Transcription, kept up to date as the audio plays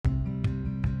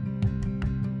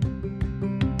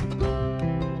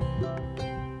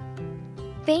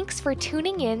Thanks for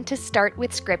tuning in to Start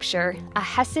with Scripture, a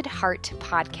Hesed Heart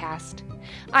podcast.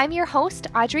 I'm your host,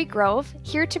 Audrey Grove,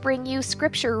 here to bring you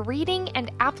scripture reading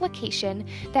and application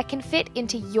that can fit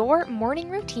into your morning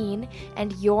routine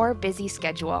and your busy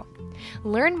schedule.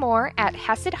 Learn more at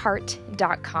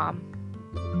HesedHeart.com.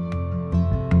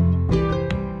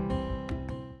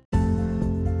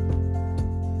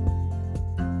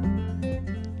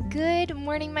 Good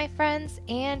morning, my friends,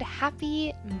 and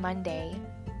happy Monday.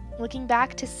 Looking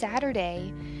back to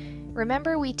Saturday,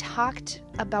 remember we talked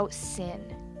about sin.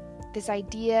 This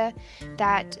idea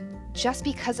that just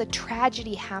because a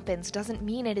tragedy happens doesn't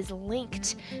mean it is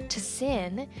linked to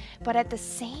sin, but at the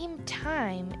same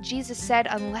time, Jesus said,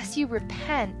 unless you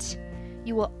repent,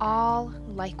 you will all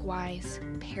likewise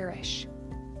perish.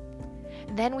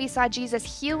 Then we saw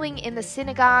Jesus healing in the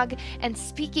synagogue and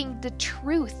speaking the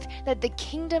truth that the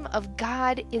kingdom of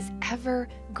God is ever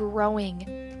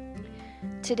growing.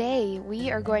 Today, we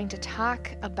are going to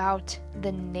talk about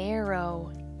the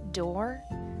narrow door.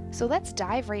 So let's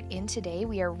dive right in today.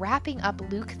 We are wrapping up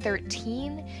Luke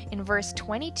 13 in verse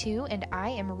 22, and I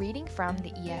am reading from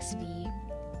the ESV.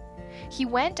 He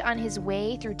went on his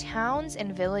way through towns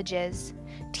and villages,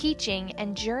 teaching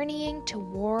and journeying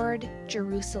toward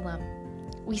Jerusalem.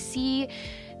 We see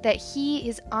that he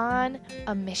is on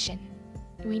a mission.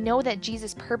 We know that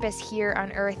Jesus' purpose here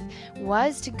on earth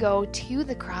was to go to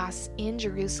the cross in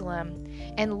Jerusalem.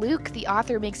 And Luke, the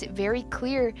author, makes it very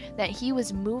clear that he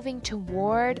was moving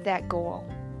toward that goal,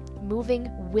 moving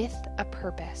with a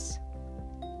purpose.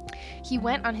 He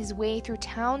went on his way through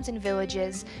towns and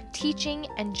villages, teaching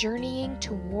and journeying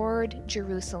toward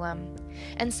Jerusalem.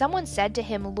 And someone said to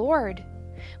him, "Lord,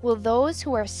 will those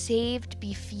who are saved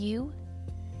be few?"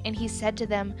 And he said to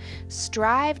them,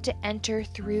 "Strive to enter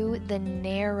through the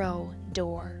narrow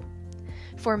door.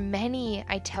 For many,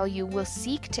 I tell you, will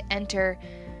seek to enter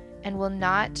and will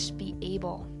not be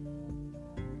able.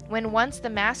 When once the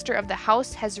master of the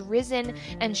house has risen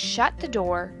and shut the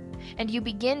door, and you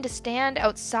begin to stand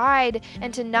outside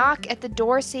and to knock at the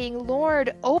door, saying,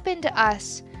 'Lord, open to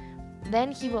us,'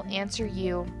 then he will answer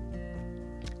you,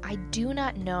 'I do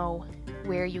not know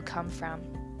where you come from.'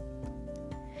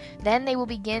 Then they will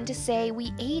begin to say,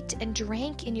 'We ate and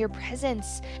drank in your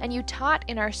presence, and you taught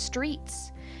in our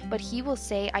streets.' But he will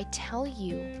say, 'I tell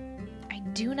you, I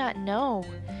do not know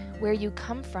where you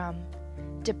come from.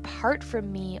 Depart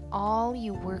from me, all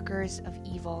you workers of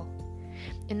evil.'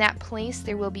 In that place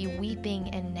there will be weeping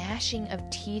and gnashing of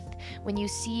teeth when you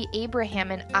see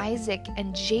Abraham and Isaac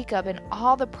and Jacob and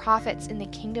all the prophets in the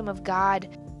kingdom of God,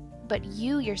 but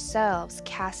you yourselves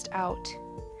cast out.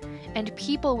 And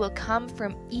people will come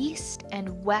from east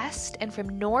and west and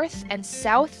from north and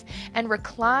south and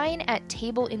recline at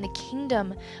table in the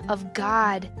kingdom of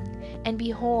God. And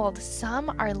behold,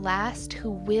 some are last who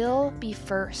will be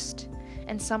first,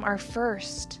 and some are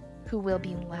first who will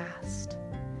be last."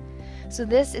 So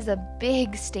this is a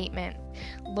big statement.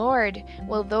 Lord,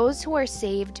 will those who are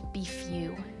saved be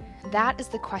few? That is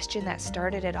the question that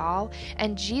started it all,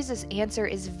 and Jesus' answer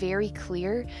is very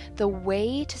clear. The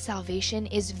way to salvation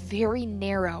is very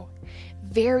narrow,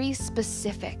 very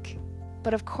specific.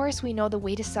 But of course we know the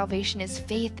way to salvation is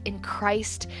faith in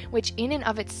Christ, which in and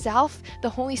of itself, the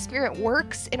Holy Spirit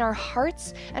works in our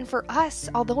hearts, and for us,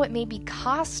 although it may be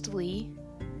costly,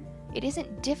 it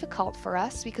isn't difficult for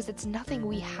us because it's nothing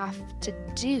we have to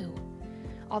do,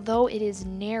 although it is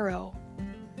narrow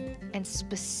and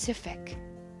specific.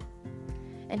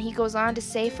 And he goes on to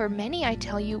say, "For many, I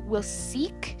tell you, will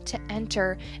seek to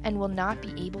enter and will not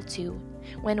be able to.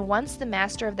 When once the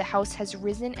master of the house has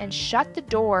risen and shut the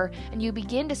door, and you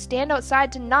begin to stand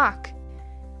outside to knock,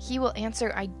 he will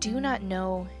answer, 'I do not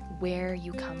know where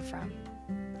you come from.'"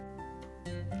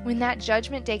 When that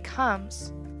judgment day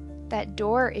comes, that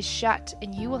door is shut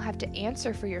and you will have to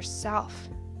answer for yourself.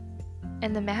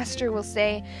 And the master will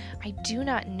say, "I do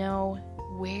not know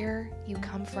where you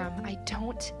come from. I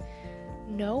don't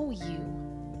know you."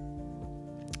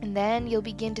 And then you'll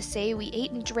begin to say, "We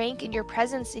ate and drank in your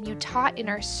presence, and you taught in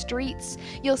our streets."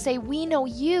 You'll say, "We know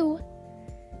you.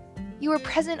 You were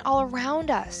present all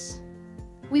around us.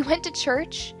 We went to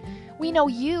church. We know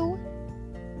you."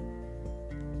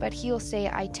 But he'll say,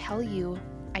 "I tell you,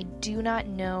 I do not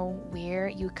know where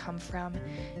you come from.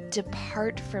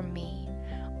 Depart from me,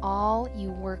 all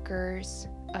you workers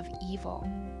of evil."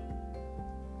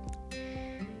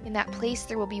 In that place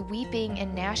there will be weeping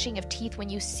and gnashing of teeth when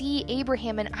you see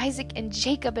Abraham and Isaac and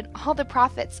Jacob and all the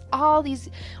prophets, all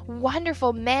these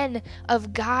wonderful men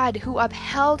of God who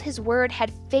upheld his word,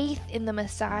 had faith in the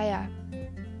Messiah.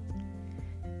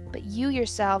 But you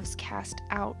yourselves cast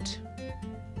out.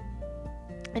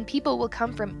 And people will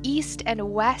come from east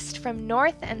and west, from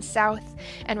north and south,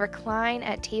 and recline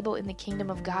at table in the kingdom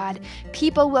of God.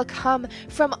 People will come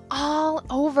from all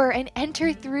over and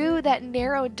enter through that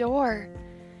narrow door.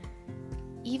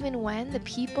 Even when the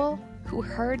people who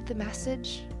heard the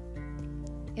message,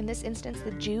 in this instance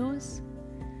the Jews,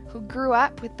 who grew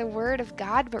up with the word of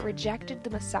God but rejected the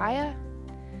Messiah,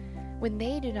 when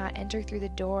they do not enter through the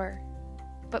door,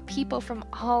 but people from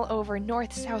all over,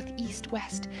 north, south, east,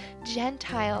 west,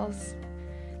 Gentiles,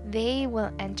 they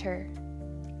will enter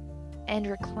and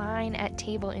recline at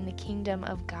table in the kingdom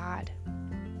of God.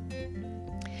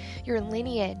 Your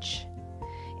lineage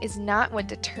is not what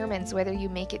determines whether you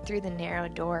make it through the narrow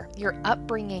door. Your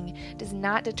upbringing does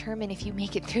not determine if you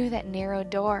make it through that narrow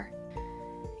door.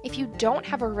 If you don't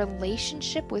have a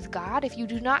relationship with God, if you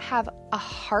do not have a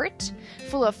heart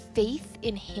full of faith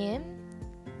in Him,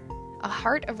 a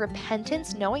heart of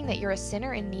repentance, knowing that you're a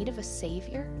sinner in need of a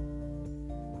Savior,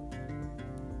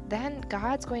 then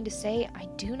God's going to say, I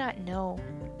do not know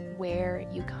where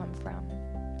you come from.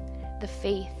 The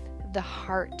faith, the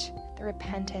heart, the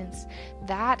repentance,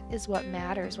 that is what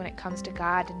matters when it comes to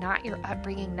God, not your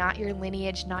upbringing, not your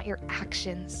lineage, not your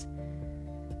actions.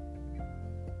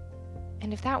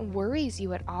 And if that worries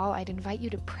you at all, I'd invite you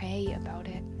to pray about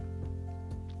it.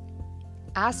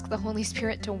 Ask the Holy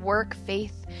Spirit to work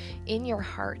faith in your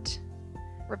heart.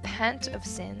 Repent of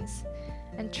sins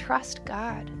and trust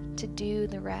God to do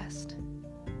the rest.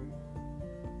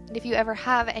 And if you ever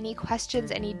have any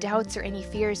questions, any doubts, or any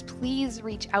fears, please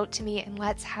reach out to me and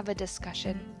let's have a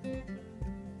discussion.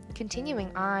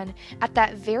 Continuing on, at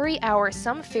that very hour,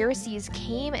 some Pharisees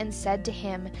came and said to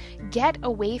him, "Get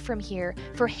away from here,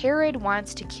 for Herod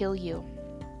wants to kill you."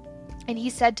 And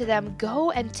he said to them,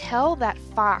 "Go and tell that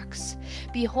fox,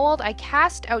 behold, I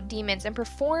cast out demons and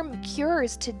perform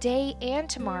cures today and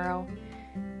tomorrow,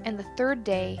 and the third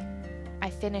day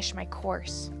I finish my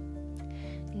course.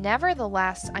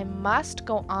 Nevertheless, I must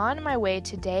go on my way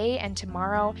today and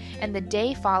tomorrow and the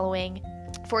day following,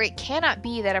 for it cannot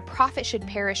be that a prophet should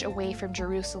perish away from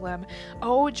Jerusalem.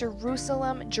 O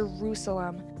Jerusalem,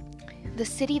 Jerusalem, the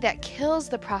city that kills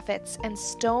the prophets and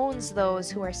stones those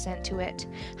who are sent to it.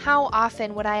 How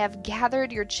often would I have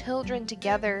gathered your children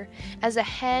together, as a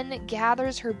hen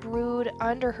gathers her brood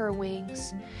under her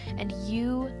wings, and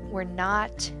you were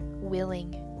not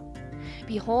willing.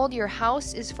 Behold, your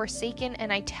house is forsaken,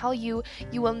 and I tell you,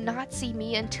 you will not see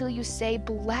me until you say,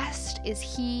 Blessed is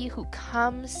he who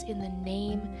comes in the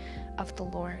name of the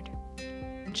Lord."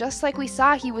 Just like we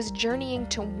saw, he was journeying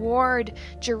toward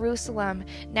Jerusalem.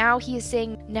 Now he is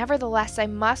saying, "Nevertheless, I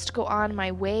must go on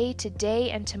my way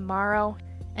today and tomorrow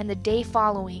and the day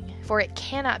following, for it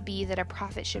cannot be that a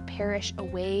prophet should perish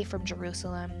away from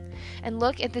Jerusalem." And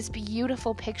look at this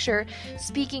beautiful picture,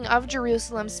 speaking of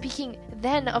Jerusalem, speaking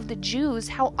then of the Jews.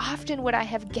 How often would I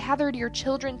have gathered your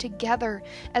children together,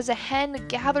 as a hen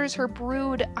gathers her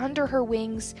brood under her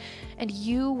wings, and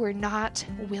you were not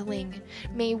willing.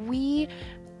 May we,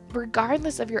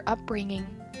 regardless of your upbringing,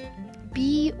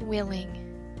 be willing.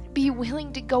 Be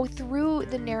willing to go through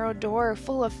the narrow door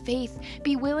full of faith.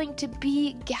 Be willing to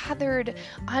be gathered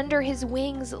under his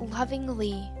wings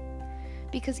lovingly.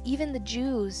 Because even the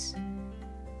Jews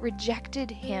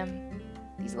rejected him.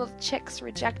 These little chicks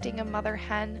rejecting a mother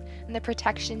hen and the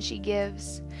protection she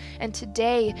gives. And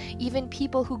today, even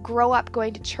people who grow up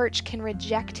going to church can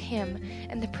reject him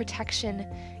and the protection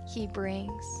he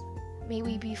brings. May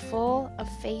we be full of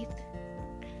faith.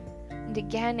 And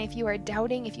again, if you are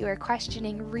doubting, if you are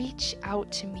questioning, reach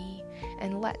out to me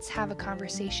and let's have a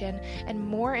conversation. And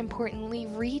more importantly,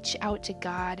 reach out to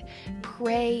God.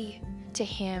 Pray to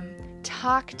him.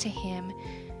 Talk to him.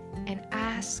 And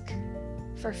ask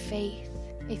for faith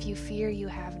if you fear you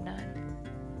have none.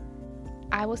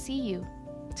 I will see you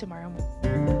tomorrow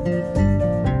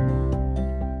morning.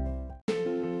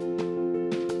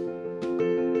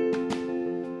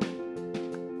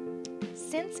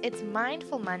 Since it's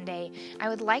Mindful Monday, I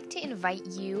would like to invite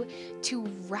you to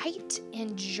write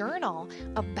and journal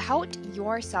about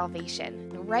your salvation.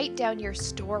 Write down your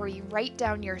story, write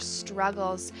down your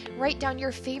struggles, write down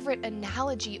your favorite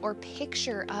analogy or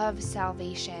picture of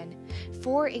salvation.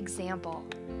 For example,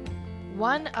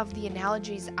 one of the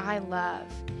analogies I love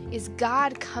is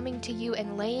God coming to you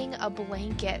and laying a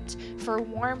blanket for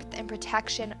warmth and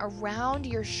protection around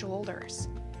your shoulders.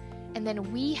 And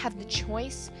then we have the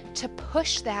choice to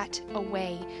push that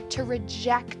away, to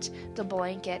reject the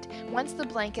blanket. Once the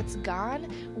blanket's gone,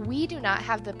 we do not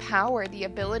have the power, the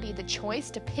ability, the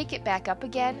choice to pick it back up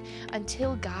again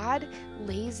until God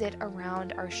lays it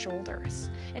around our shoulders.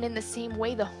 And in the same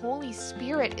way, the Holy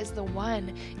Spirit is the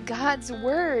one. God's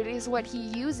Word is what He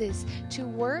uses to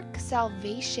work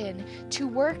salvation, to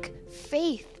work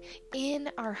faith in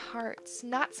our hearts.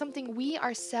 Not something we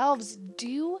ourselves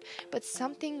do, but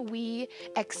something we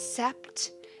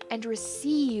accept and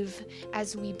receive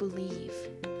as we believe.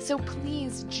 So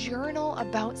please journal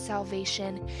about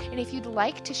salvation. And if you'd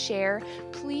like to share,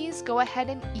 please go ahead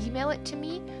and email it to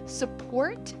me,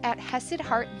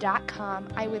 support@HesedHeart.com.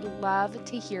 I would love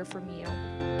to hear from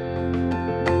you.